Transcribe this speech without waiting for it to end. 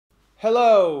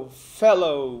Hello,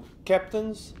 fellow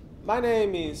captains. My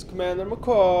name is Commander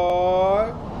McCoy.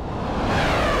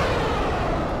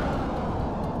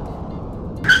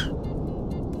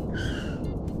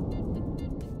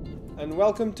 And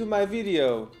welcome to my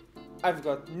video. I've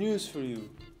got news for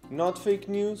you. Not fake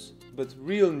news, but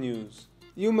real news.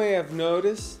 You may have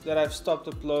noticed that I've stopped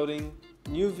uploading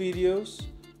new videos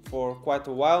for quite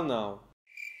a while now.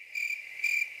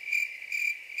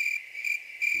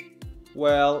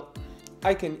 Well,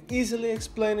 I can easily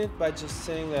explain it by just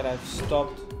saying that I've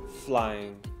stopped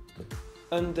flying.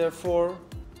 And therefore,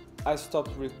 I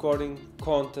stopped recording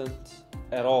content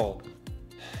at all.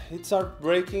 It's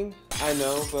heartbreaking, I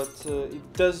know, but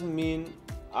it doesn't mean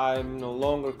I'm no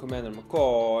longer Commander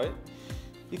McCoy.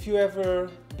 If you ever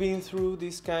been through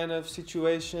this kind of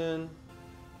situation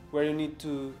where you need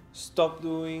to stop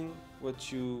doing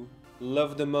what you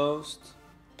love the most,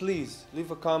 please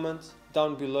leave a comment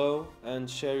down below and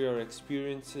share your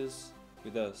experiences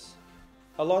with us.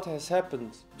 A lot has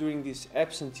happened during these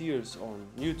absent years on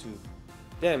YouTube.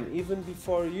 Damn, even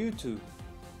before YouTube.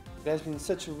 There's been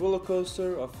such a roller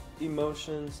coaster of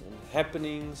emotions and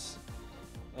happenings,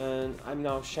 and I'm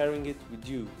now sharing it with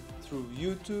you through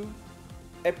YouTube,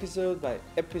 episode by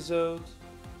episode,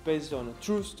 based on a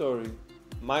true story,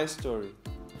 my story.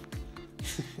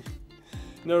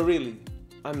 No, really,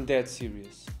 I'm dead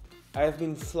serious. I have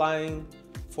been flying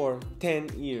for 10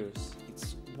 years.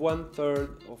 It's 1/3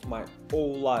 of my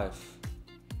whole life,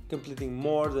 completing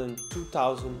more than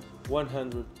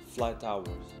 2,100 flight hours.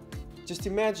 Just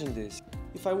imagine this.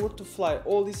 If I were to fly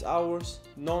all these hours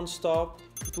non-stop,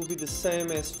 it would be the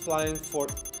same as flying for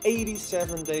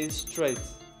 87 days straight.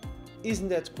 Isn't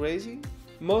that crazy?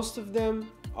 Most of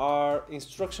them are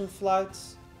instruction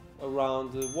flights,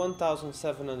 around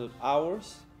 1,700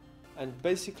 hours, and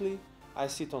basically I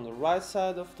sit on the right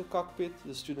side of the cockpit,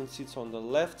 the student sits on the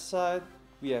left side,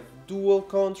 we have dual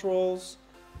controls,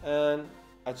 and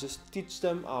I just teach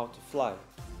them how to fly.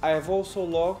 I have also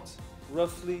logged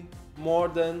roughly more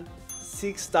than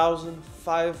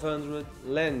 6,500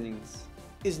 landings.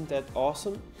 Isn't that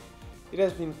awesome? It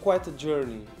has been quite a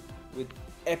journey, with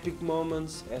epic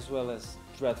moments as well as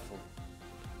dreadful.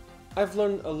 I've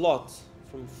learned a lot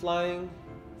from flying,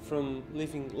 from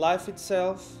living life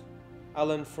itself. I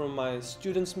learned from my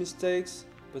students' mistakes,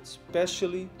 but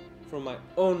especially from my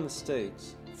own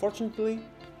mistakes. Fortunately,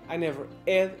 I never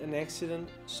had an accident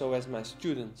so as my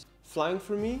students. Flying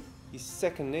for me is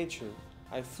second nature.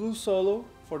 I flew solo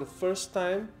for the first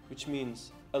time, which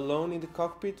means alone in the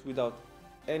cockpit without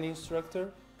any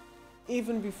instructor,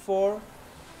 even before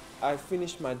I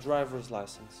finished my driver's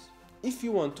license. If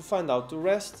you want to find out the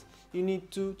rest, you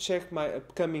need to check my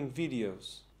upcoming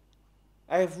videos.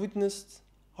 I have witnessed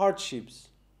hardships,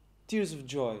 tears of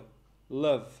joy,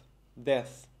 love,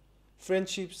 death,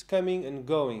 friendships coming and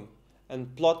going,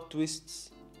 and plot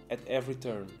twists at every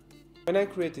turn. When I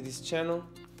created this channel,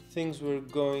 things were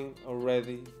going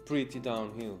already pretty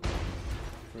downhill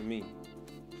for me.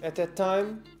 At that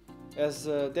time, as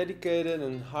a dedicated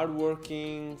and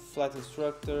hardworking flight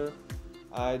instructor,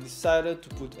 I decided to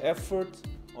put effort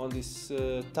on this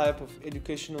type of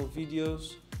educational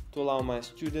videos to allow my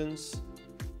students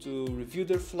to review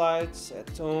their flights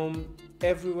at home,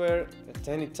 everywhere, at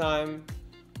any time,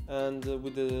 and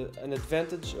with an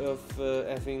advantage of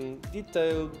having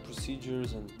detailed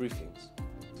procedures and briefings.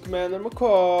 Commander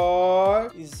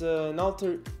McCoy is an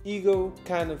alter ego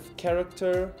kind of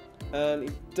character, and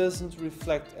it doesn't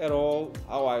reflect at all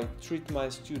how I treat my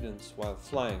students while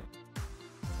flying.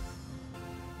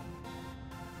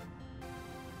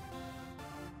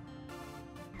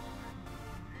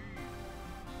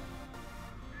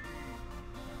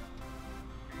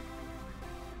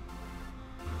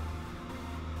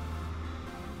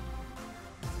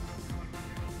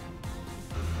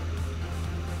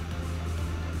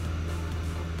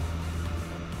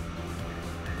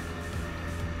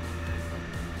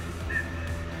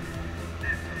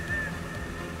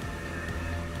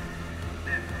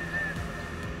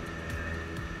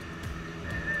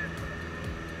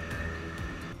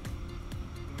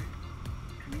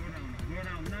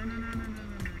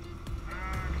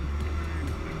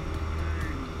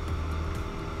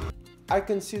 I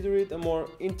consider it a more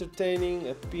entertaining,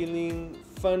 appealing,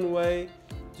 fun way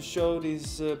to show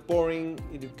these boring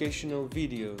educational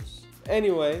videos.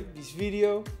 Anyway, this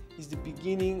video is the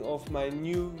beginning of my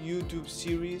new YouTube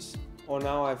series on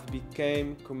how I've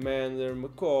become Commander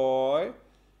McCoy,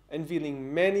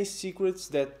 unveiling many secrets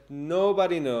that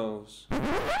nobody knows.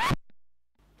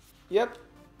 Yep,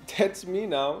 that's me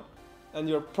now, and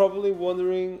you're probably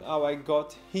wondering how I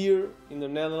got here in the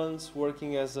Netherlands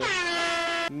working as a...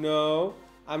 No,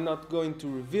 I'm not going to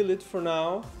reveal it for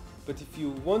now, but if you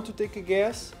want to take a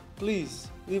guess, please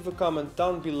leave a comment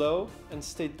down below and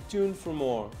stay tuned for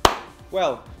more.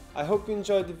 Well, I hope you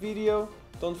enjoyed the video.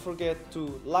 Don't forget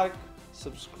to like,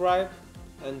 subscribe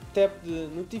and tap the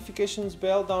notifications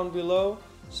bell down below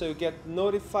so you get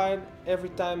notified every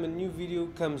time a new video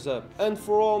comes up. And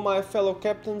for all my fellow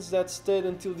captains that stayed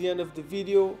until the end of the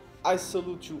video, I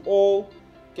salute you all.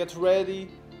 Get ready,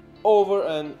 over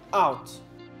and out.